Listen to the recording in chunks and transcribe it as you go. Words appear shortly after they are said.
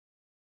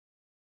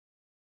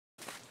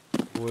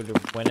Who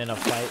would win in a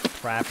fight,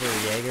 Prapper or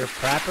Jaeger?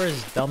 Prapper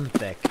is dumb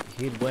thick.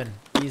 He'd win.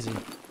 Easy.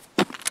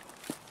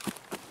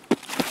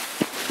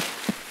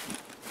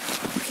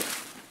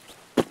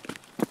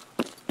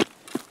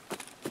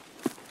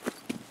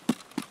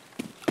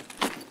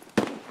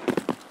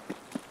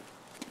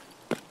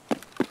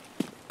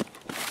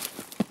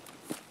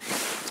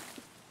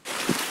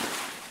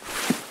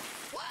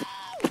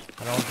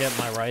 I don't get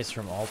my rice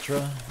from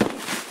Ultra.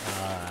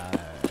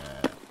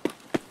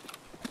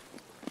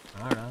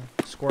 I don't know.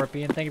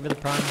 Scorpion, thank you for the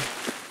prime.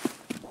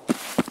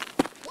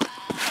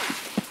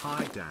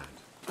 Hi, Dad.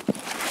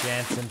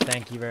 Jansen,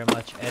 thank you very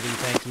much. Eddie,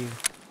 thank you.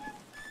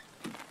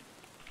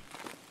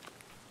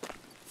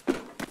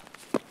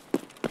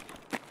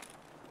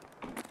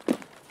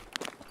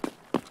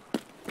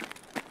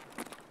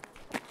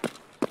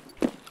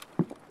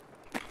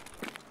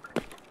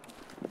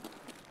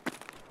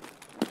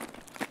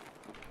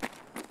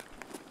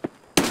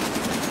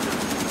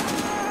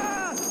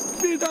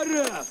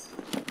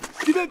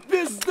 Тебе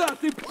пизда,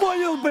 ты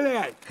понял,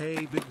 блядь?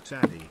 Hey, Big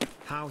Daddy,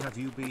 how have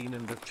you been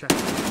in the chat?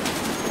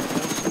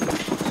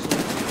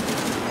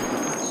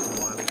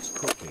 While it's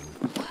cooking.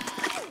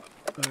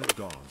 Oh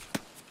God.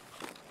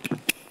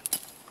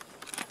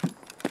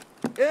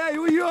 Эй,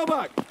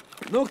 уёбок!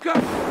 Ну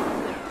как?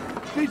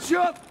 Ты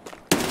чё?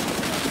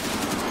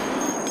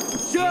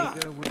 Чё?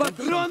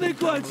 Патроны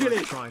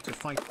кончились! Try to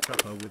fight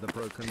Prepper with a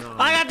broken arm.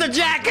 I got the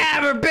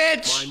jackhammer,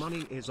 bitch! My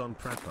money is on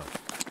Prepper.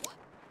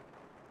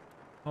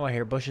 Oh, I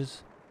hear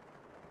bushes.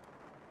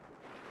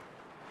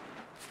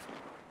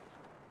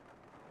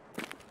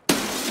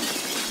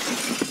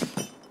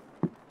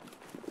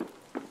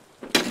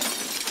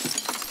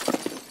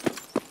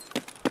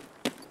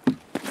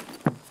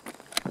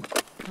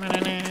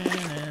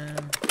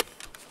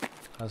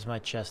 How's my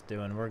chest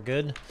doing? We're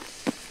good.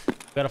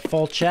 Got a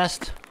full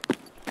chest.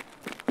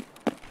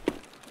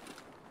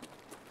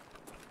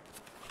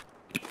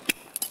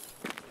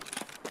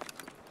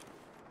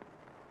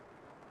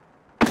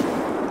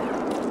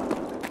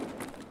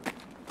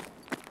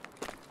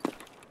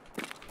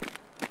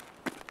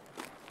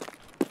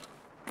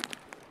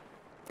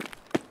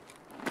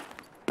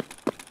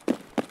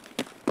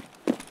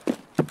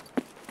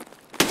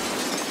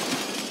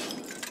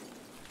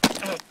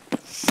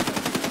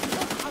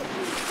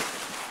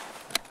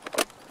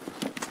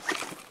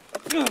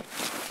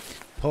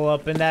 Pull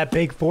up in that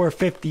big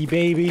 450,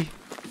 baby.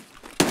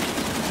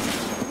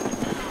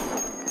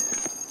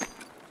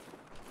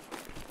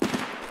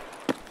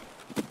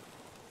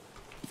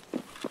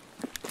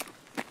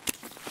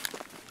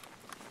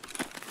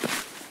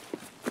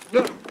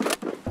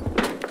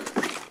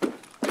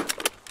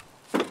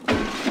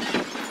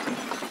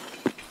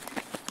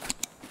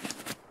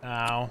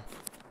 Ow.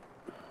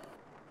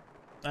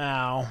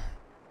 Ow.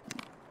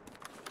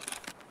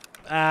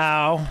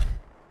 Ow.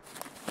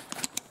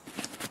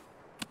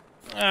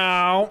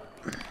 Ow.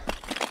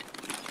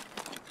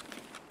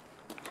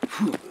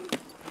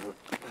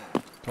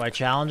 Do I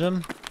challenge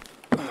him?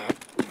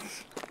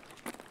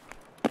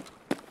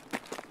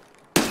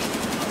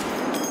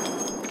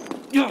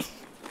 Yes.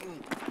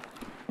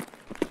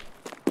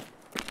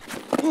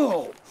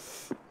 Oh.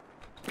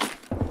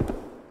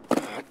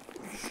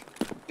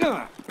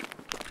 Yeah.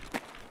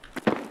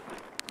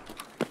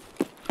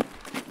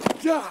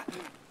 Yeah.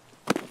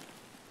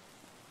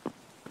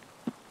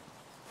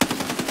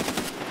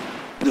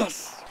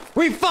 Yes.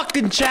 We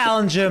fucking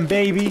challenge him,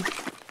 baby.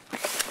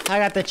 I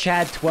got the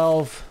Chad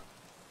 12.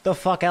 The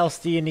fuck else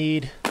do you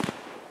need?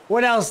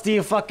 What else do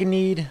you fucking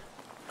need?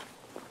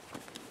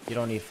 You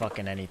don't need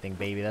fucking anything,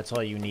 baby. That's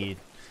all you need.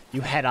 You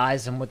head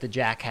eyes him with the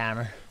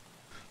jackhammer.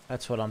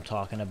 That's what I'm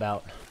talking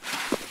about.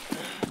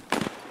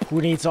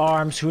 Who needs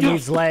arms? Who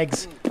needs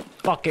legs?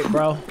 Fuck it,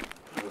 bro.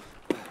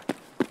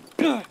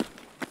 You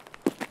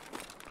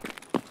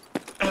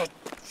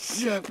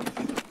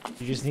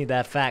just need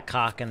that fat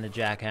cock and the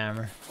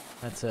jackhammer.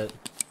 That's it.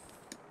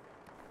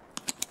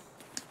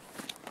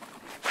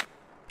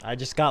 I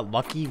just got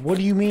lucky. What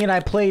do you mean I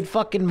played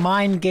fucking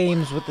mind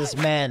games with this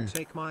man?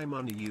 Take my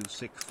money, you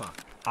sick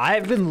fuck.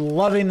 I've been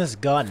loving this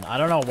gun. I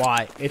don't know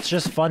why. It's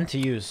just fun to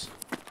use.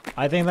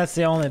 I think that's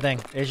the only thing.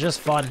 It's just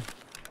fun.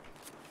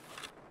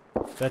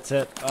 That's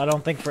it. I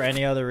don't think for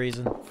any other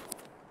reason.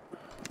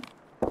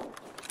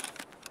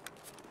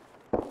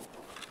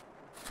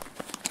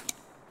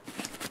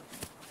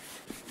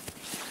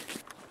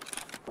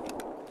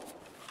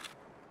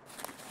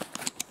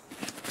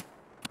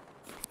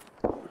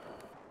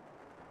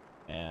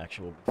 Yeah,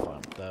 actually we'll be fine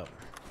with that.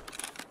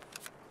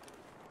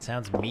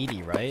 Sounds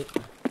meaty, right?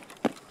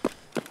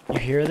 You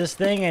hear this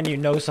thing and you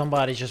know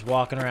somebody's just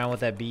walking around with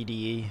that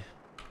BDE.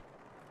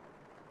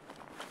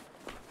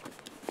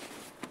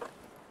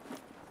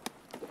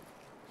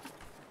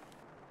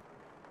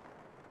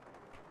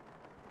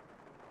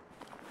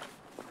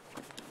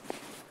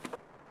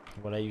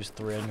 Would I use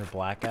 300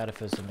 blackout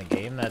if it was in the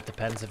game? That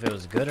depends if it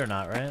was good or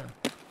not, right?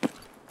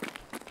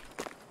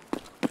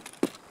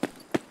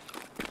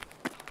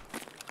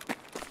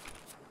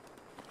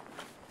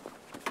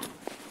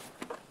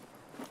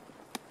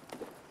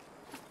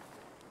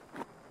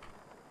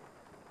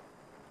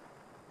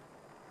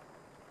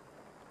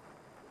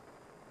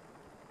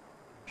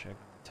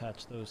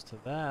 Attach those to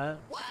that.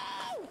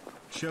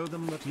 Show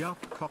them that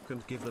yup cock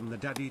and give them the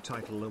daddy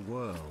title a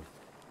whirl.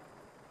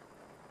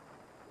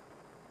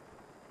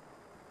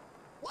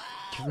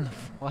 Give them the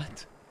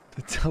what?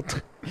 The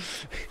tilt.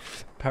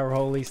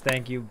 Paraholies,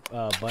 thank you.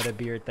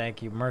 Butterbeard,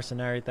 thank you.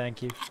 Mercenary,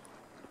 thank you.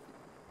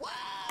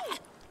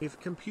 If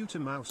Computer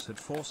Mouse had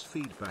force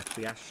feedback,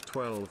 the Ash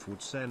 12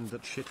 would send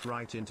that shit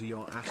right into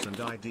your ass and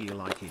I'd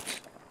like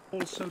it.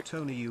 Also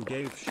Tony, you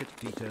gave shit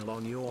detail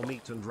on your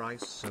meat and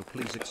rice, so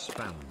please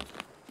expand.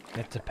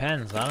 It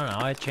depends. I don't know.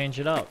 I change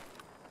it up.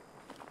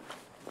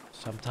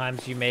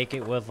 Sometimes you make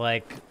it with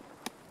like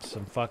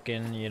some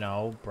fucking, you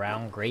know,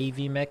 brown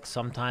gravy mix.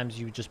 Sometimes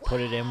you just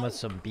put it in with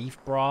some beef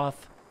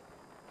broth.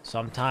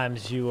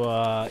 Sometimes you,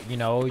 you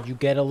know, you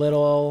get a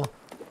little,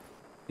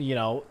 you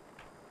know,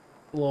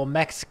 a little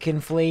Mexican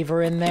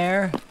flavor in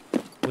there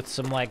with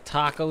some like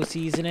taco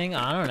seasoning.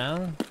 I don't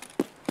know.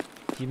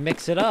 You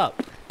mix it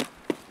up.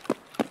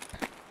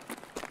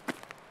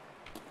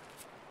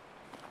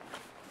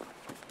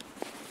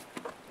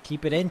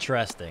 Keep it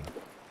interesting.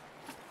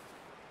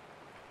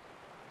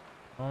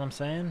 Know what I'm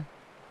saying?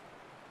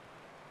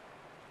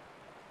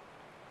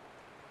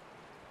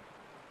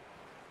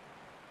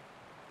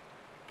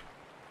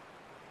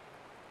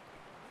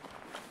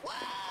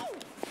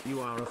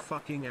 You are a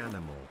fucking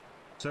animal.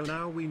 So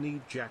now we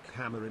need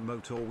jackhammer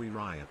emote or we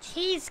riot.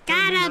 He's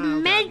got a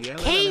med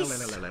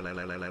case.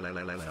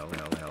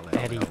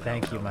 Eddie,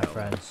 thank you, my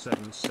friend.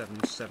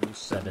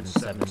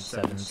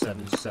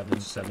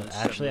 7777777.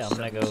 Actually, I'm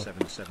gonna go. No.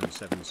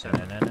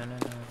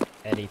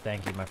 Eddie,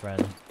 thank you, my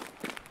friend.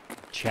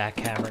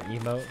 Jackhammer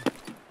emote.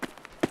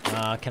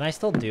 Can I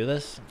still do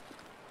this?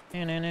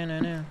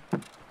 No.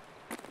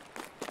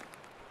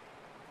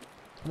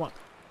 Come on.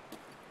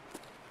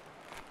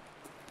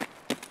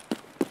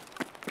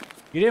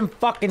 You didn't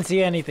fucking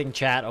see anything,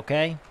 chat,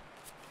 okay?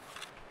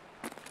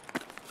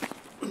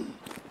 You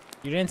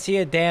didn't see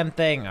a damn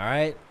thing,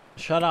 alright?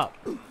 Shut up.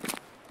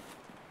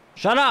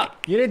 Shut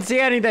up! You didn't see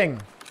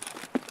anything!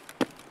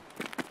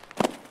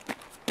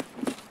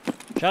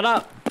 Shut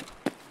up!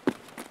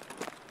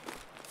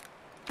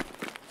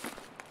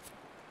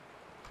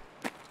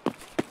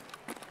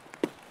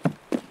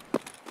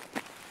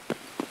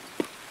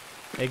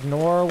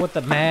 Ignore what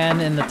the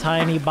man in the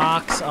tiny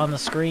box on the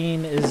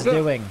screen is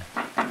doing.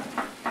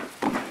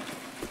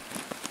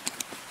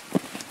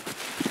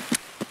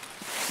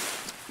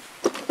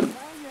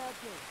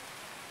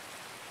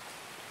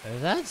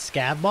 Is that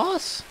Scab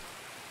Boss?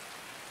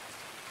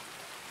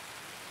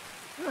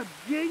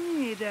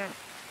 Гнида.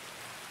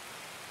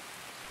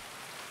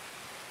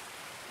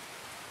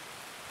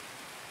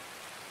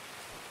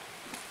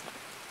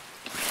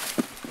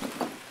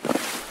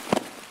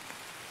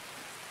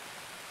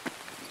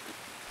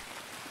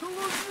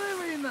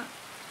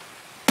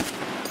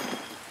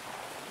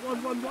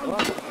 One.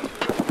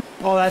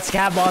 Oh, that's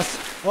Scab Boss.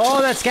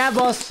 Oh, that's Scab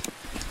Boss.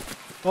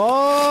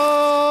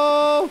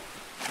 Oh!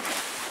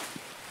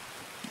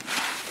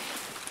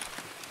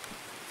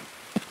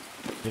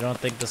 You don't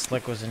think the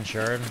slick was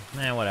insured?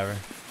 Eh, whatever.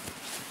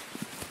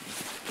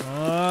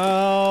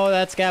 Oh,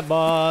 that's Scab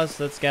Boss.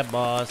 That's Scab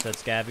Boss. That's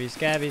Scab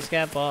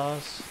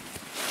Boss.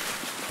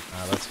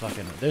 Let's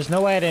fucking... There's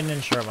no way I didn't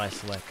insure my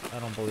slick. I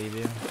don't believe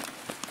you.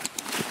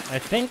 I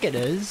think it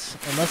is.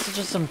 Unless it's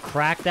just some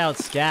cracked out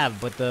scab,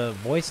 but the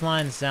voice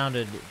line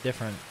sounded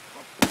different.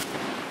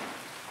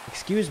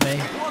 Excuse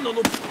me.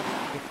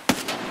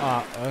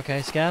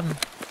 Okay, Scab.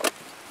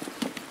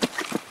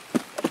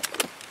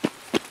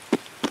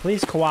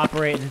 Please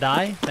cooperate and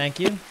die. Thank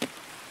you.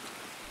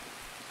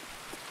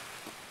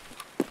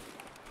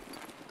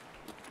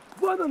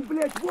 Вон он,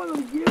 блядь, вон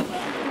он, ебать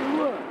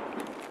его!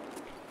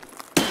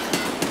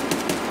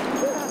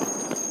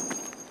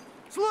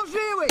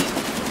 Служивый!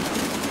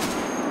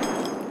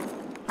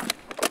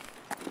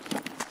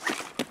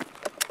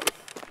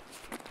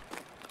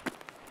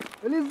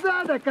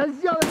 Лизада,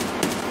 козел!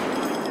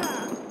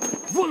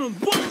 Вон он,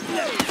 блядь!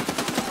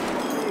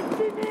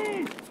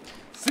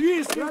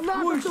 Свистни,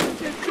 хуй, что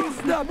тебе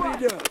пизда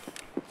придет!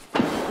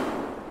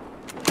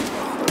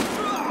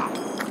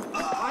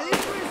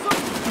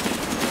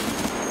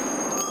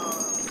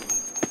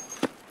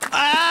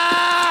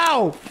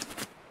 Ow!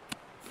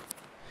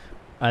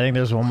 I think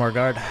there's one more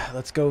guard.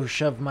 Let's go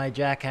shove my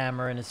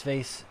jackhammer in his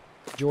face.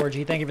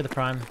 Georgie, thank you for the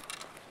prime.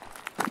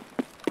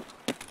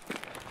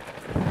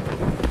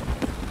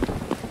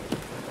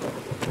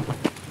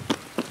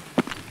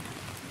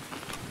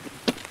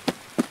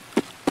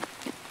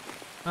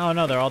 Oh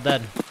no, they're all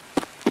dead.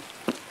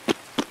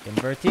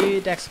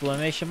 Inverted,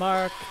 exclamation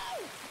mark.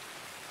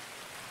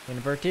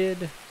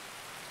 Inverted.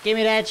 Give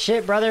me that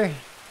shit, brother.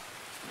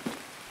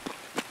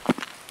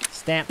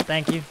 Stamp,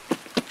 thank you.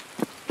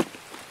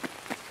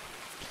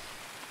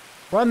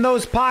 Run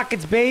those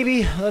pockets,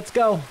 baby. Let's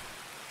go.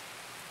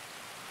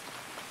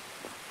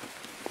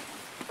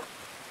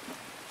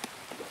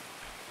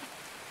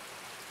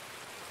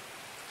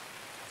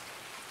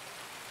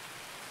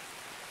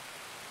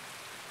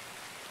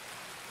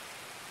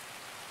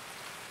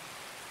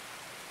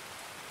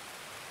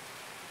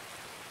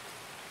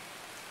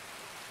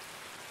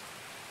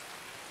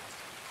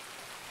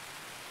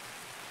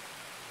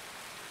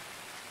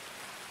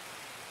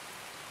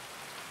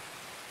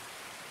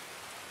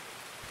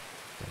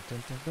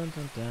 Dun, dun, dun,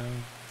 dun, dun.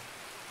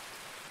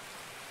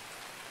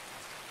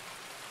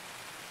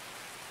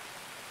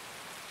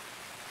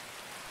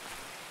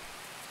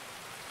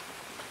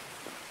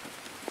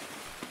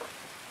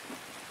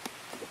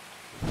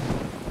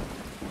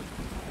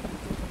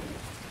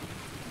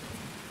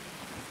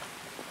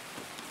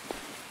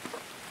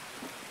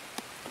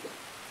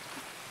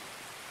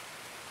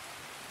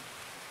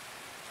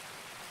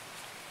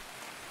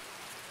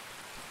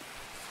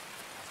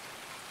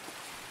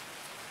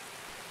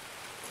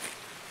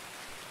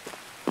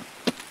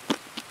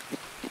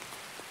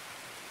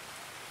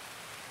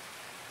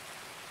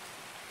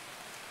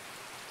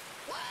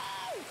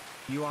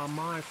 You are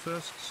my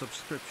first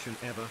subscription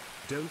ever.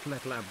 Don't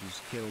let labs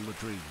kill the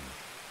dream.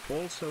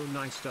 Also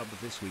nice dub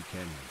this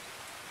weekend.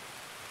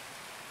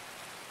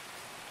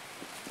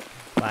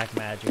 Black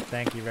Magic,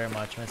 thank you very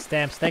much, man.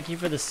 Stamps, thank you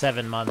for the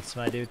 7 months,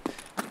 my dude.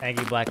 Thank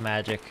you, Black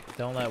Magic.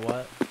 Don't let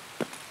what?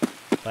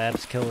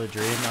 Labs kill the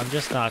dream. I'm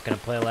just not gonna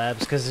play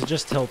labs because it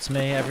just tilts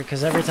me.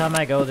 Because every time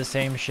I go, the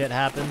same shit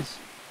happens.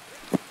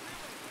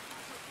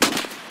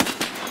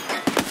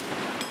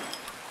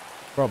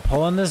 Bro,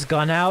 pulling this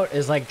gun out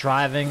is like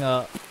driving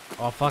a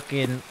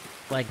fucking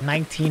like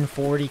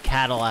 1940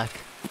 Cadillac.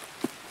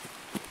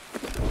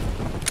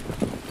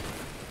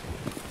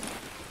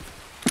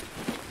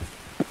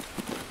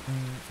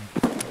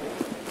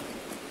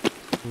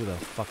 Who the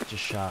fuck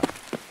just shot?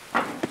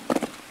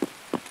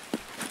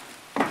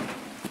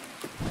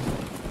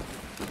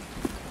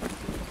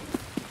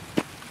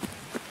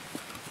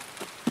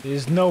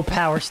 There's no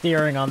power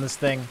steering on this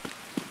thing.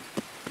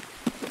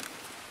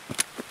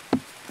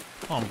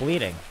 Oh, I'm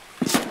bleeding.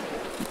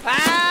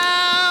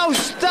 Ow!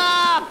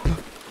 Stop!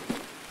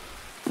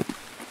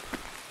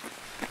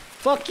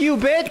 Fuck you,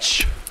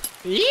 bitch!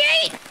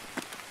 Yeet!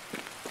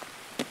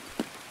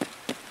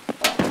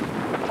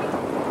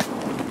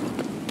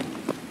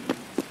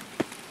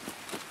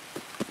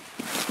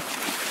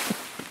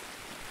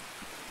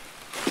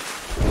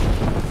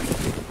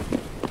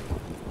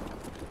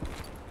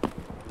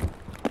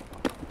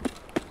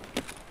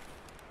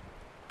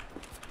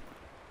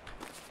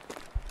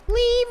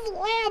 Leave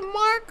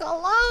Landmark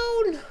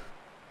alone!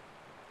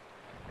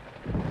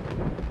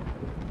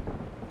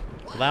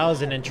 Well, that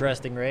was an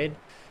interesting raid.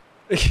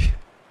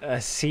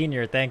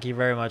 Senior, thank you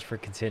very much for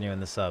continuing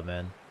the sub,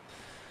 man.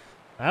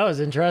 That was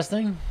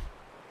interesting.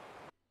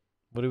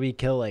 What did we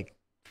kill? Like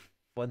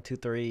 1, 2,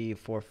 3,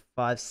 4,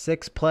 5,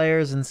 6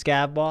 players in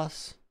Scab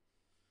Boss.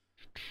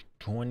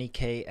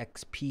 20k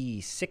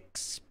XP,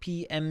 6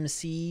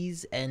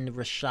 PMCs, and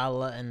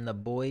Rashala and the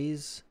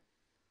boys.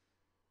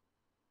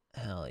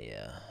 Hell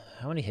yeah.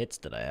 How many hits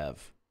did I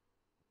have?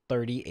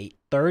 38.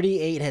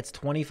 38 hits,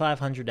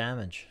 2,500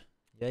 damage.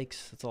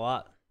 Yikes, that's a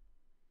lot.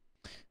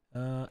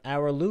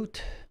 Our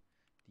loot,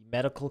 the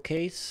medical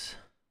case,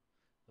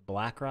 the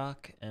Black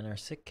Rock, and our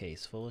sick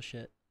case full of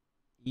shit.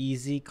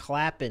 Easy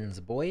clappins,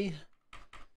 boy.